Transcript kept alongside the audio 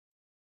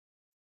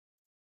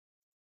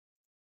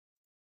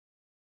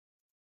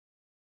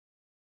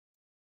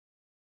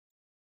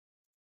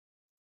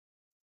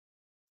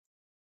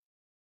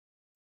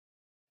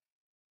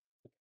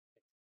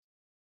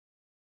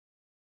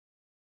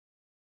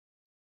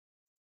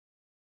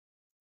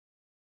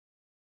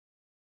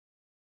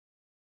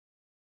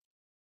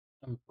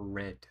I'm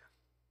red.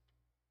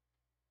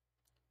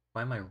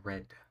 Why am I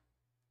red?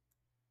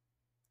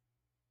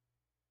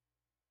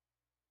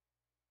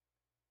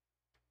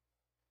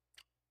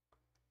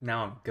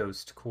 Now I'm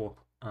ghost. Cool.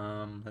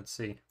 Let's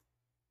see.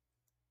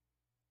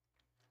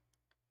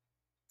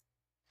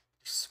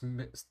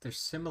 There's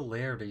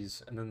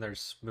similarities, and then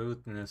there's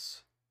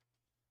smoothness.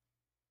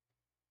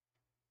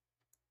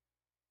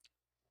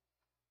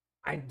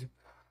 I.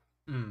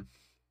 Hmm.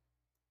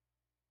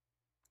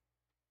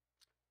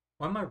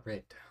 Why am I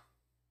red?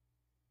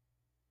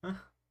 Huh?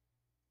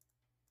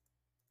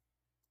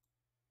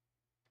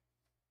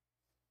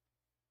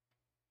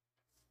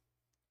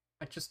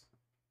 I just.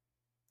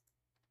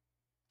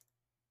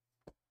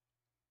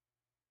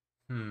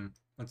 Hmm.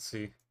 Let's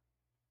see.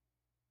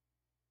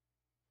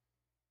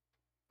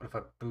 What if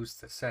I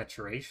boost the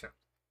saturation?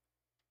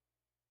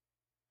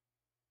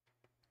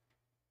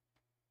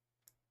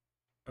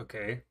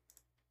 Okay.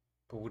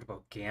 But what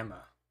about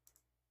gamma?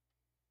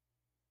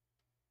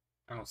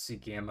 I don't see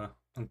gamma.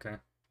 Okay.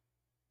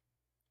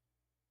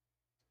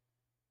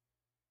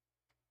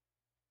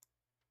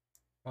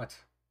 What?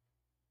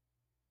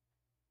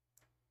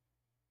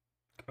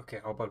 Okay,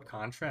 how about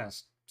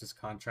contrast? Does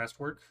contrast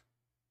work?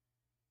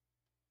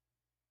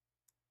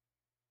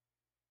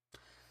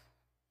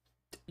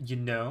 You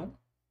know,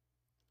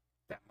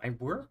 that might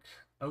work.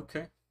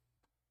 Okay.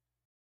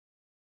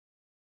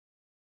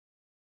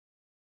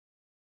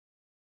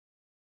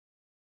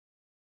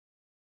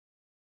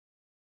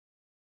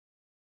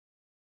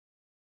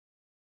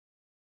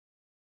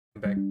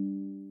 I'm back.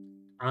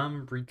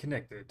 I'm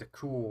reconnected.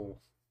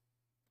 Cool.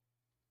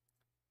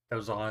 That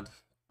was odd.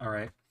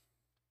 Alright.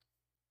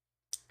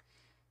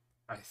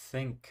 I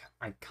think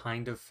I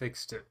kind of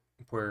fixed it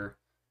where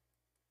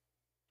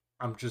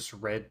I'm just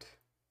red,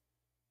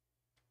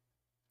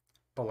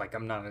 but like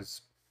I'm not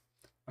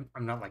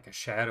like a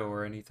shadow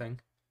or anything.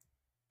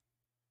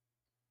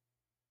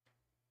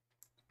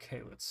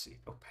 Okay, let's see.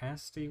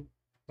 Opacity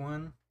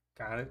one.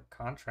 Got it.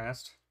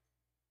 Contrast.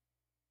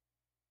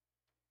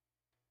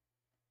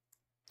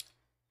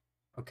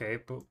 Okay,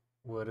 but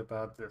what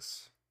about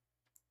this?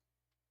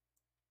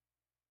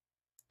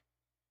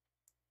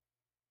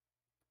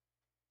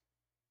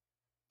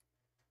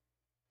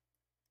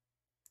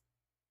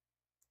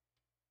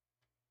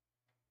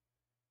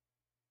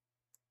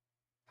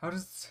 How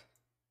does...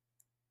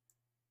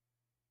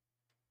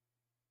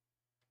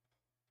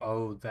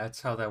 Oh,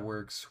 that's how that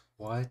works.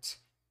 What?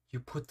 You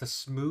put the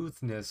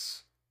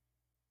smoothness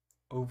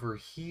over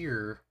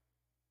here.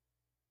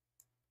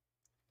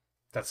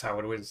 That's how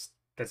it is.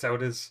 That's how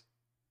it is.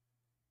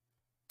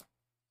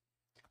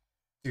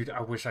 Dude,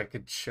 I wish I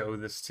could show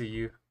this to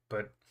you,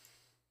 but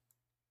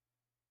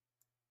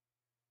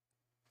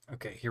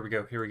okay, here we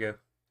go. Here we go.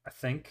 I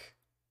think,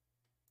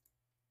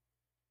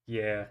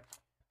 yeah,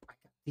 I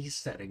got these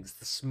settings,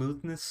 the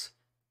smoothness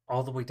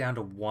all the way down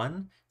to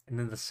 1, and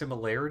then the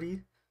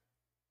similarity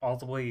all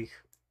the way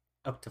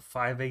up to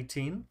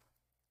 518.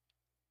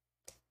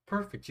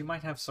 Perfect. You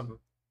might have some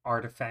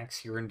artifacts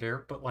here and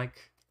there, but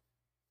like,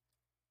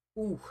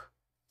 ooh,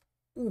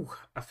 ooh,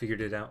 I figured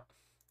it out.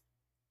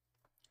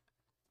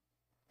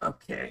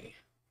 Okay.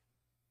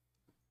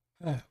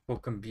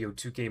 Welcome,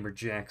 BO2 Gamer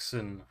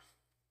Jackson.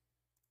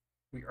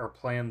 We are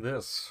playing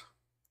this.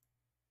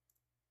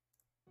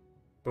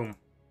 Boom.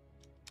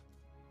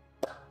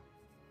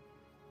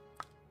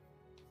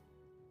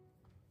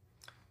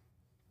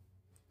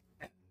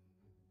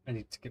 I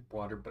need to get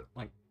water, but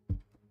like,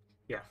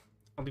 yeah,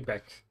 I'll be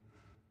back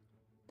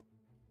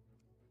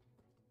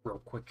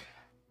real quick.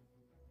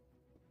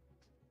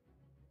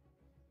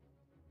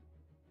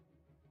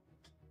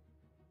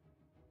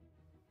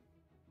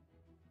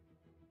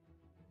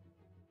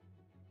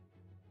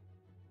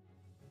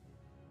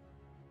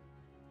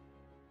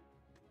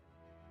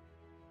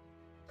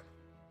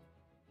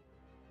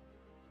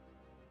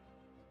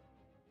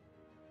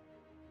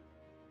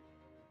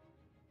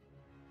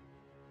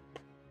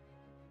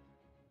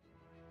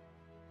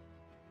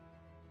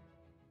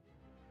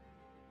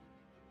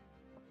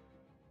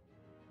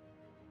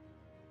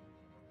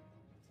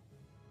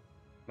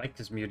 Mic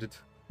is muted.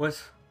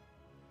 What?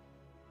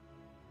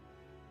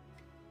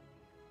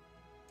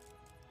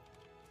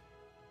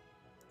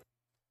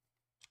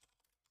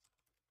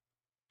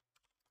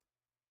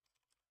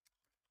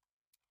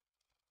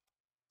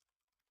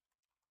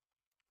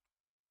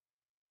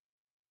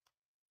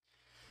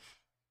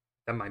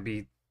 That might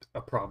be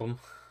a problem.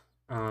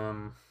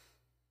 Um,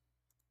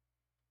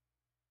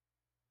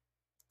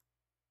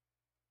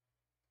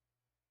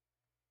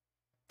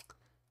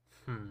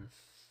 hmm.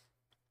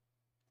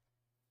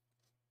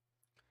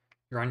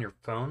 You're on your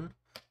phone?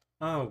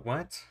 Oh,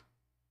 what?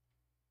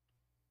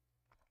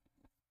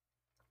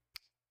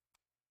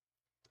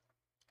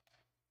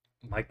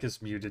 Mic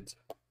is muted.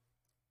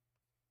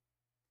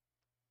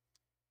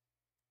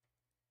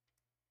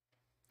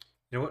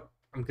 You know what?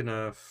 I'm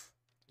gonna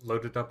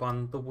load it up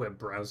on the web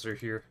browser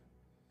here.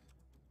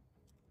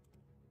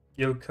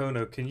 Yo,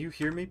 Kono, can you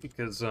hear me?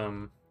 Because,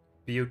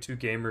 BO2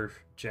 Gamer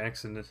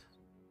Jackson.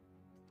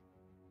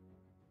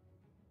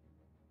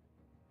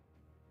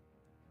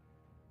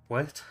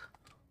 What?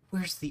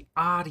 Where's the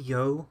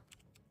audio?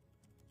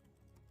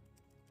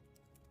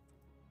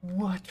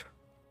 What?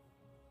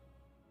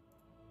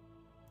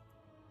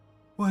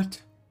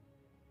 What?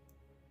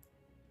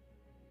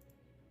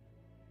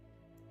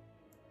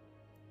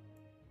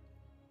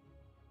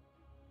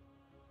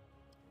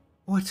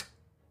 What?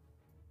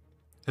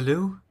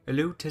 Hello?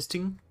 Hello?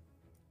 Testing?